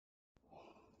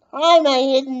Hi, my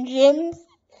hidden gems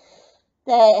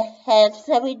that have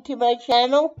subbed to my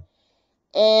channel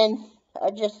and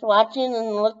are just watching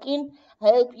and looking.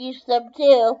 I hope you sub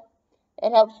too.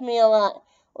 It helps me a lot.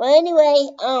 Well,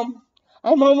 anyway,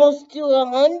 I'm almost to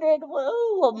 100.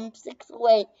 Whoa, I'm 6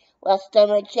 away. Last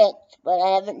time I checked, but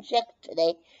I haven't checked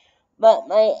today. But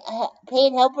my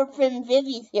paid helper friend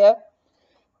Vivi's here,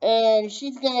 and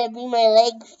she's gonna be my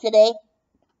legs today.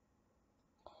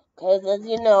 Cause as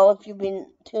you know, if you've been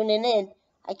tuning in,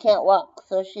 I can't walk,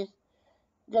 so she's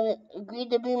gonna agree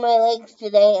to be my legs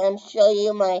today and show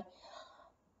you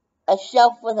a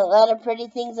shelf with a lot of pretty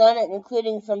things on it,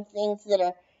 including some things that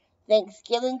are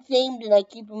Thanksgiving themed, and I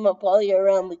keep them up all year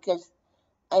round because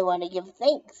I want to give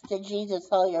thanks to Jesus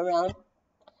all year round.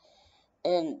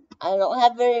 And I don't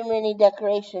have very many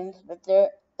decorations, but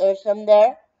there's some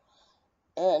there,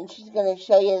 and she's gonna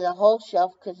show you the whole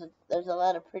shelf because there's a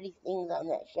lot of pretty things on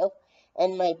that shelf.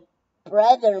 And my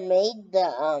brother made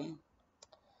the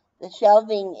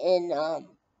shelving in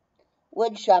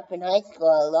wood shop in high school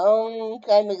a long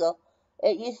time ago.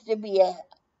 It used to be a,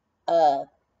 a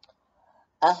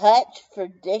hutch for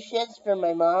dishes for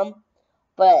my mom,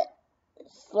 but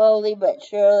slowly but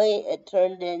surely it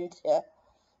turned into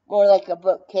more like a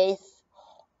bookcase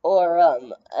or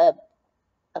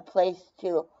a place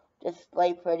to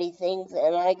display pretty things,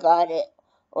 and I got it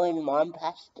when mom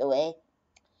passed away.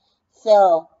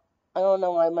 So I don't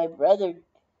know why my brother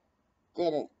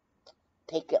didn't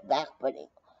take it back, but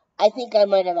I think I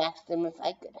might have asked him if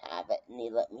I could have it, and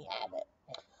he let me have it.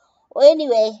 Well,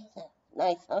 anyway,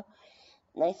 nice, huh?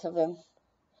 Nice of him.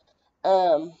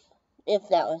 Um, if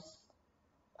that was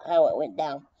how it went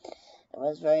down, it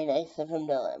was very nice of him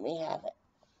to let me have it.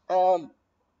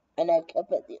 And I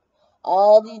kept it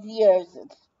all these years.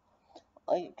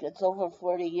 It's over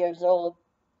 40 years old.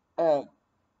 Um,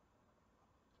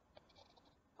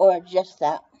 or just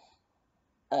that.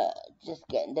 Uh, just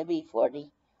getting to be 40.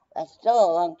 That's still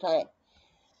a long time.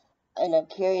 And I've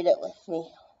carried it with me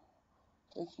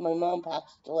since my mom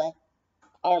passed away.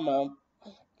 Our mom,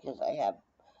 because I have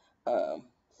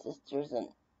sisters and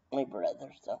my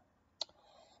brother. So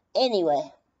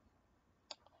anyway,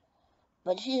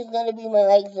 but she's gonna be my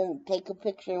legs and take a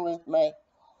picture with my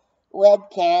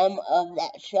webcam of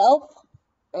that shelf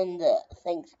and the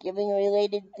Thanksgiving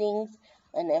related things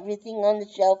and everything on the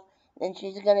shelf. Then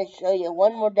she's gonna show you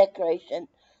one more decoration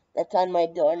that's on my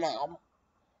doorknob,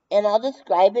 and I'll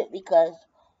describe it because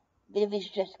Vivi's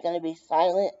just gonna be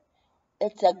silent.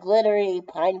 It's a glittery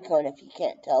pine cone if you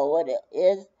can't tell what it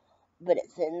is, but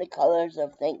it's in the colors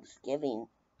of Thanksgiving.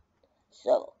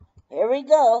 So here we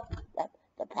go.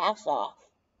 The pass off.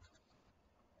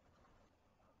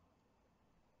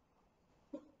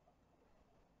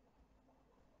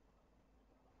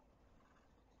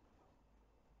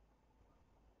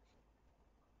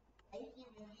 Thank you,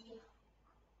 Vivi.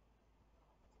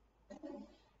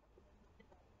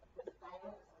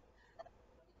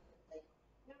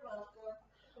 You're welcome.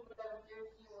 There's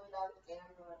you without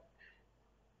camera.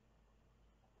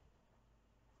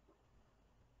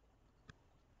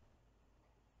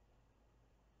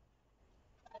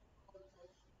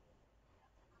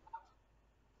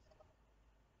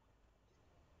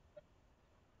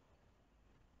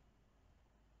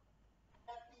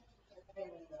 There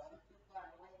we go.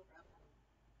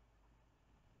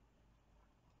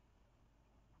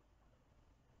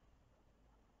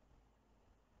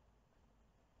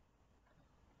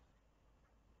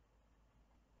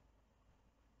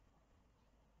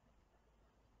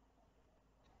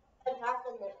 I'm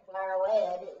talking this far away.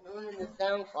 I didn't ruin the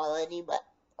sound quality, but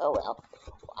oh well.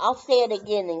 I'll say it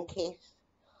again in case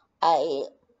I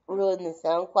ruin the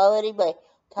sound quality by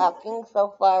talking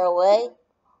so far away.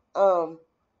 Um,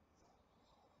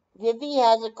 Vivi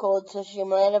has a cold, so she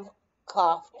might have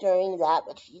coughed during that,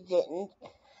 but she didn't.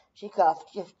 She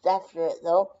coughed just after it,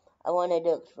 though. I wanted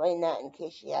to explain that in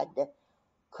case she had to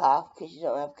cough, because you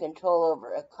don't have control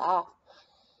over a cough.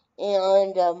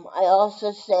 And I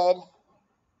also said,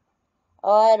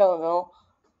 oh, I don't know.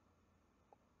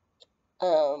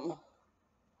 Um,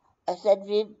 I said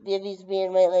Vivi's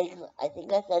being my legs. I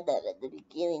think I said that at the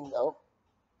beginning, though.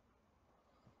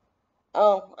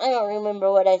 Oh, I don't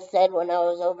remember what I said when I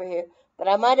was over here, but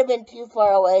I might have been too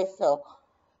far away, so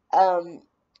um,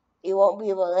 you won't be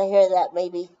able to hear that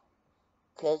maybe,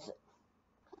 because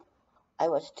I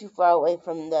was too far away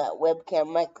from the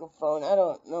webcam microphone. I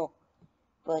don't know,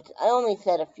 but I only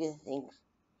said a few things.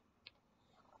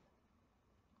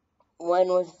 One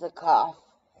was the cough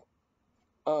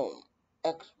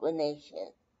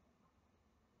explanation.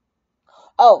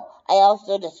 Oh, I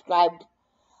also described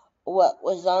what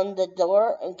was on the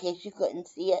door in case you couldn't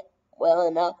see it well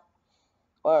enough.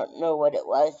 or know what it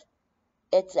was.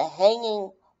 It's a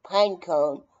hanging pine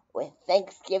cone with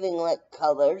Thanksgiving-like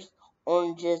colors,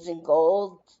 oranges and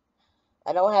golds.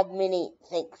 I don't have many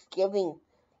Thanksgiving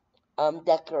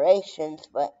decorations,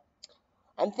 but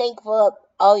I'm thankful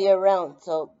all year round,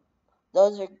 so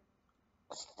those are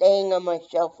staying on my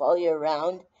shelf all year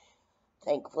round.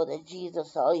 Thankful to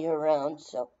Jesus all year round,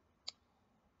 so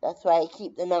that's why I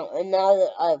keep them out. And now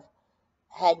that I've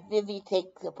had Vivi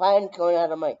take the pine cone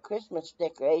out of my Christmas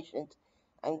decorations,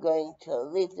 I'm going to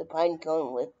leave the pine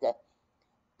cone with the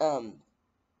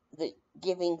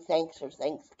giving thanks for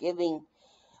Thanksgiving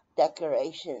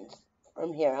decorations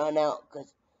from here on out,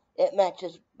 because it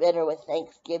matches better with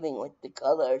Thanksgiving with the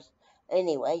colors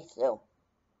anyway, so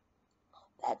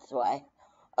that's why.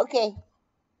 Okay.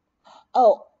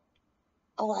 Oh,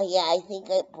 yeah, I think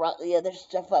I brought the other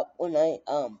stuff up when I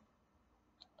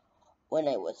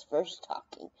was first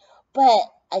talking. But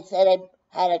I said I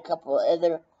had a couple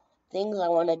other things I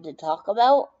wanted to talk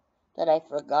about that I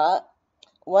forgot.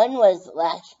 One was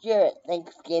last year at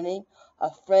Thanksgiving,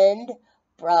 a friend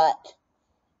brought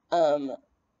the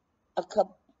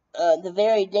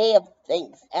very day of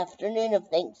afternoon of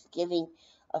Thanksgiving,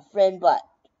 a friend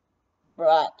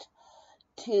brought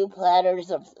 2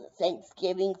 platters of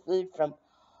Thanksgiving food from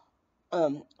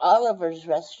Oliver's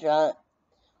restaurant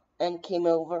and came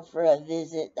over for a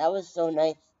visit. That was so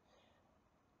nice.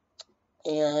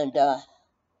 And that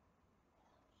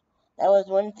was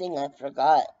one thing I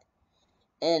forgot.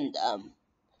 And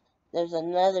there's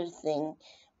another thing,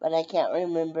 but I can't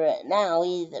remember it now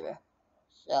either.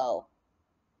 So,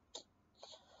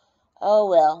 oh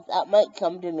well, that might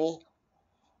come to me.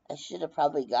 I should have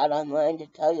probably got online to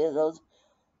tell you those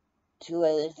 2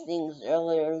 other things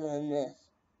earlier than this.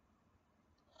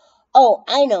 Oh,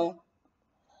 I know.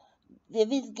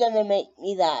 Vivi's gonna make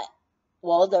me that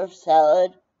Waldorf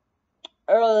salad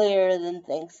earlier than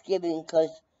Thanksgiving, because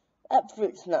that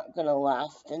fruit's not gonna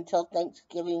last until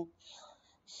Thanksgiving.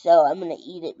 So I'm gonna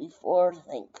eat it before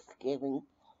Thanksgiving.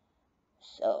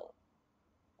 So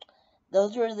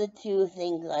those were the 2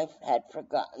 things I had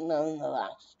forgotten on the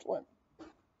last one.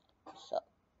 So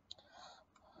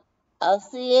I'll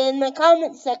see you in the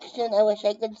comment section. I wish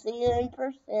I could see you in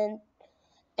person.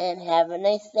 And have a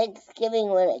nice Thanksgiving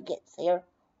when it gets here.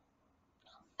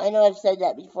 I know I've said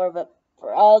that before, but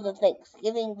for all the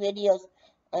Thanksgiving videos,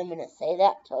 I'm going to say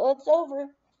that till it's over.